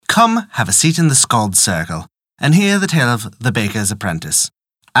Come, have a seat in the Scald Circle, and hear the tale of the Baker's Apprentice,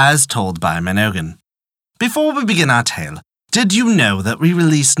 as told by Minogan. Before we begin our tale, did you know that we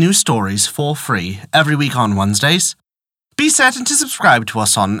release new stories for free every week on Wednesdays? Be certain to subscribe to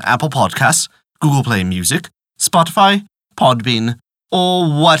us on Apple Podcasts, Google Play Music, Spotify, Podbean,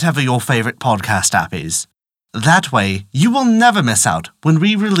 or whatever your favourite podcast app is. That way, you will never miss out when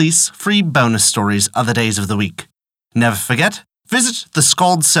we release free bonus stories other days of the week. Never forget, visit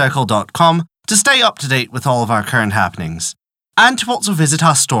thescaldcircle.com to stay up to date with all of our current happenings, and to also visit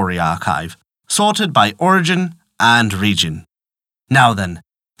our story archive, sorted by origin and region. Now then,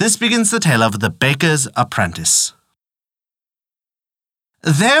 this begins the tale of the Baker's Apprentice.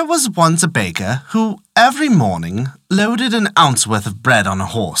 There was once a baker who, every morning, loaded an ounce worth of bread on a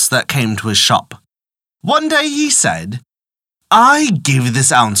horse that came to his shop. One day he said, "I give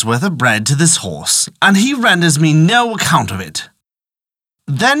this ounce worth of bread to this horse, and he renders me no account of it."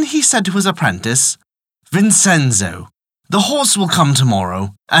 Then he said to his apprentice, "Vincenzo, the horse will come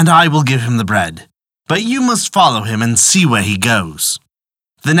tomorrow, and I will give him the bread, but you must follow him and see where he goes."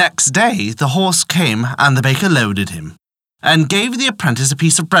 The next day the horse came, and the baker loaded him, and gave the apprentice a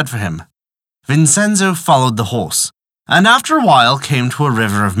piece of bread for him. Vincenzo followed the horse, and after a while came to a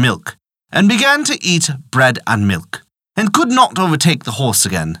river of milk, and began to eat bread and milk, and could not overtake the horse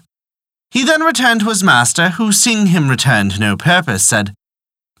again. He then returned to his master, who, seeing him return to no purpose, said,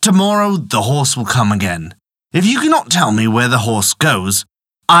 "Tomorrow the horse will come again. If you cannot tell me where the horse goes,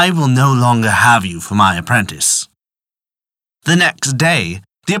 I will no longer have you for my apprentice." The next day,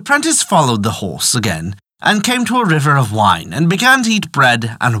 the apprentice followed the horse again, and came to a river of wine, and began to eat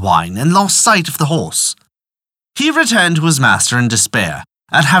bread and wine, and lost sight of the horse. He returned to his master in despair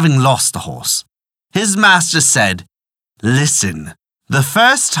at having lost the horse. His master said, "Listen, the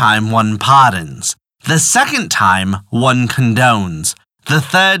first time one pardons, the second time one condones, the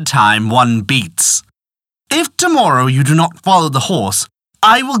third time one beats. If tomorrow you do not follow the horse,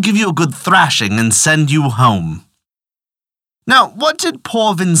 I will give you a good thrashing and send you home." Now, what did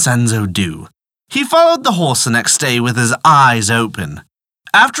poor Vincenzo do? He followed the horse the next day with his eyes open.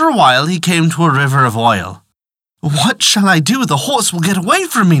 After a while he came to a river of oil. "What shall I do? The horse will get away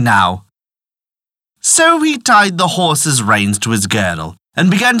from me now." So he tied the horse's reins to his girdle, and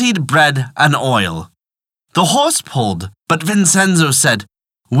began to eat bread and oil. The horse pulled, but Vincenzo said,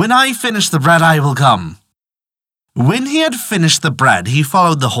 "When I finish the bread I will come." When he had finished the bread he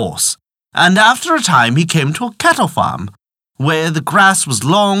followed the horse, and after a time he came to a cattle farm, where the grass was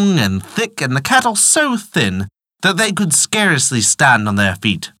long and thick and the cattle so thin that they could scarcely stand on their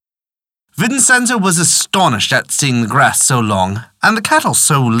feet. Vincenzo was astonished at seeing the grass so long and the cattle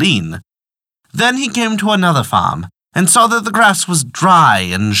so lean. Then he came to another farm and saw that the grass was dry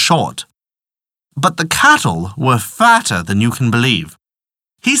and short, but the cattle were fatter than you can believe.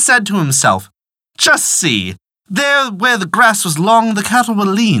 He said to himself, "Just see, there where the grass was long the cattle were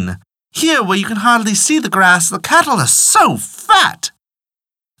lean. Here, where you can hardly see the grass, the cattle are so fat."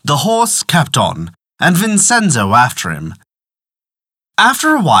 The horse kept on, and Vincenzo after him.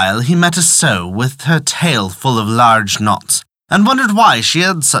 After a while he met a sow with her tail full of large knots, and wondered why she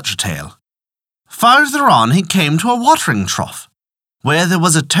had such a tail. Farther on he came to a watering trough, where there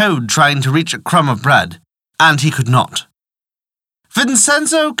was a toad trying to reach a crumb of bread, and he could not.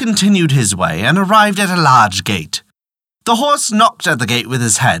 Vincenzo continued his way and arrived at a large gate. The horse knocked at the gate with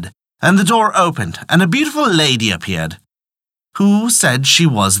his head, and the door opened, and a beautiful lady appeared, who said she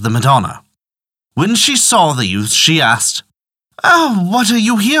was the Madonna. When she saw the youth, she asked, "Oh, what are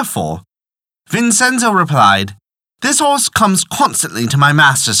you here for?" Vincenzo replied, "This horse comes constantly to my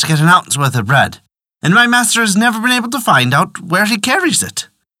master's to get an ounce worth of bread, and my master has never been able to find out where he carries it."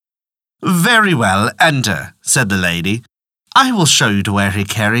 "Very well, enter," said the lady. "I will show you to where he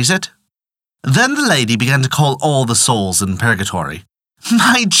carries it." Then the lady began to call all the souls in purgatory.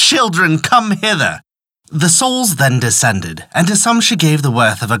 "My children, come hither." The souls then descended, and to some she gave the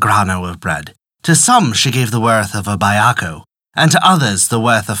worth of a grano of bread, to some she gave the worth of a baiaco, and to others the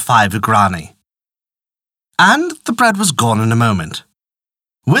worth of 5 grani. And the bread was gone in a moment.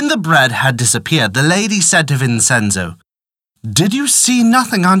 When the bread had disappeared, the lady said to Vincenzo, "Did you see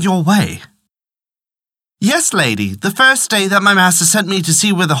nothing on your way?" "Yes, lady, the first day that my master sent me to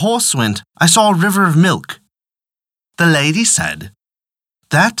see where the horse went, I saw a river of milk." The lady said,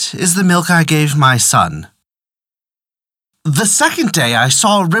 "That is the milk I gave my son." "The second day I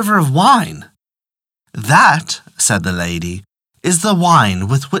saw a river of wine." "That," said the lady, "is the wine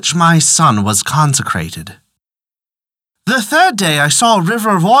with which my son was consecrated." "The third day I saw a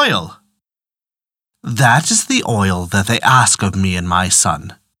river of oil." "That is the oil that they ask of me and my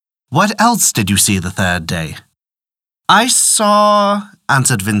son. What else did you see the third day?" "I saw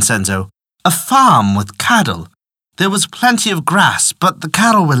answered Vincenzo. "A farm with cattle. There was plenty of grass, but the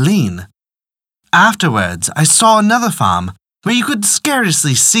cattle were lean. Afterwards, I saw another farm where you could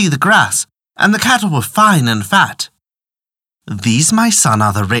scarcely see the grass, and the cattle were fine and fat. These, my son,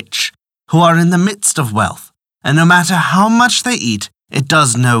 are the rich, who are in the midst of wealth, and no matter how much they eat, it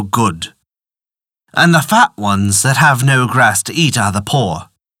does no good. And the fat ones that have no grass to eat are the poor,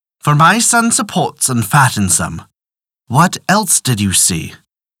 for my son supports and fattens them. What else did you see?"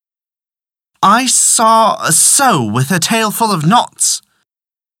 "I saw a sow with a tail full of knots."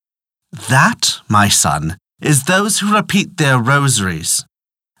 "That, my son, is those who repeat their rosaries,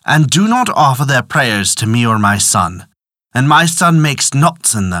 and do not offer their prayers to me or my son, and my son makes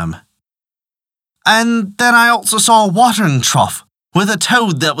knots in them." "And then I also saw a watering trough, with a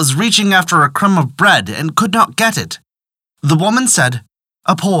toad that was reaching after a crumb of bread and could not get it. The woman said,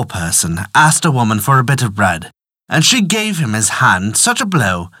 'A poor person asked a woman for a bit of bread, and she gave him his hand such a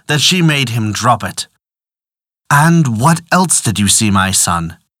blow that she made him drop it.' And what else did you see, my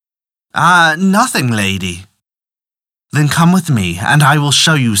son?" "Nothing, lady." "Then come with me, and I will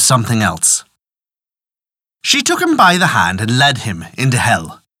show you something else." She took him by the hand and led him into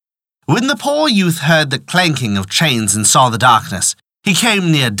hell. When the poor youth heard the clanking of chains and saw the darkness, he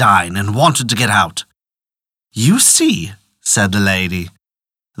came near dying and wanted to get out. "You see," said the lady,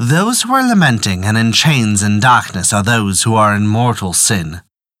 "those who are lamenting and in chains and darkness are those who are in mortal sin.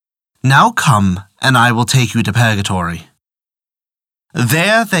 Now come, and I will take you to purgatory."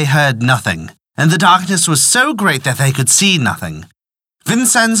 There they heard nothing, and the darkness was so great that they could see nothing.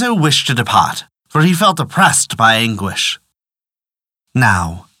 Vincenzo wished to depart, for he felt oppressed by anguish.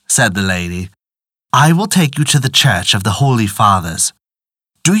 "Now," said the lady, "I will take you to the church of the Holy Fathers.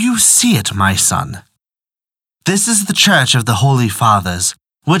 Do you see it, my son? This is the church of the Holy Fathers,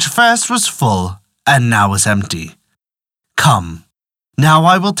 which first was full and now is empty. Come, now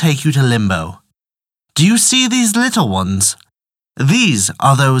I will take you to Limbo. Do you see these little ones? These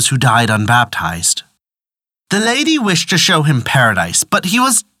are those who died unbaptized." The lady wished to show him paradise, but he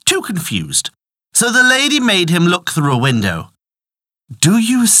was too confused, so the lady made him look through a window. "Do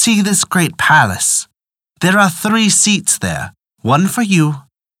you see this great palace? There are 3 seats there, one for you,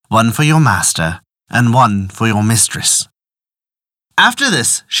 one for your master, and one for your mistress." After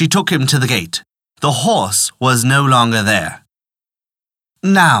this, she took him to the gate. The horse was no longer there.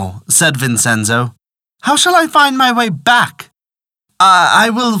 "Now," said Vincenzo, "how shall I find my way back?" I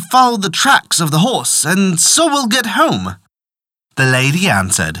will follow the tracks of the horse, and so will get home." The lady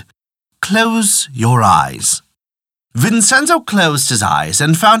answered, "Close your eyes." Vincenzo closed his eyes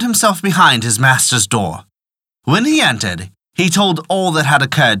and found himself behind his master's door. When he entered, he told all that had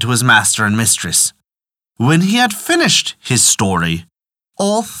occurred to his master and mistress. When he had finished his story,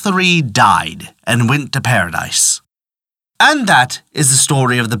 all 3 died and went to paradise. And that is the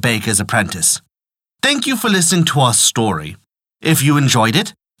story of the baker's apprentice. Thank you for listening to our story. If you enjoyed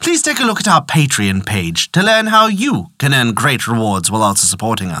it, please take a look at our Patreon page to learn how you can earn great rewards while also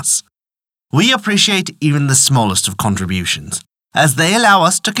supporting us. We appreciate even the smallest of contributions, as they allow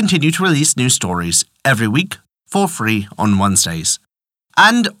us to continue to release new stories every week for free on Wednesdays,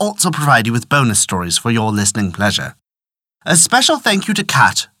 and also provide you with bonus stories for your listening pleasure. A special thank you to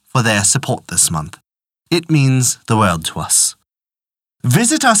Kat for their support this month. It means the world to us.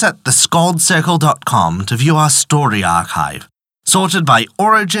 Visit us at thescaldcircle.com to view our story archive, sorted by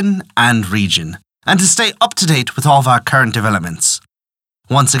origin and region, and to stay up to date with all of our current developments.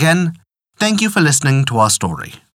 Once again, thank you for listening to our story.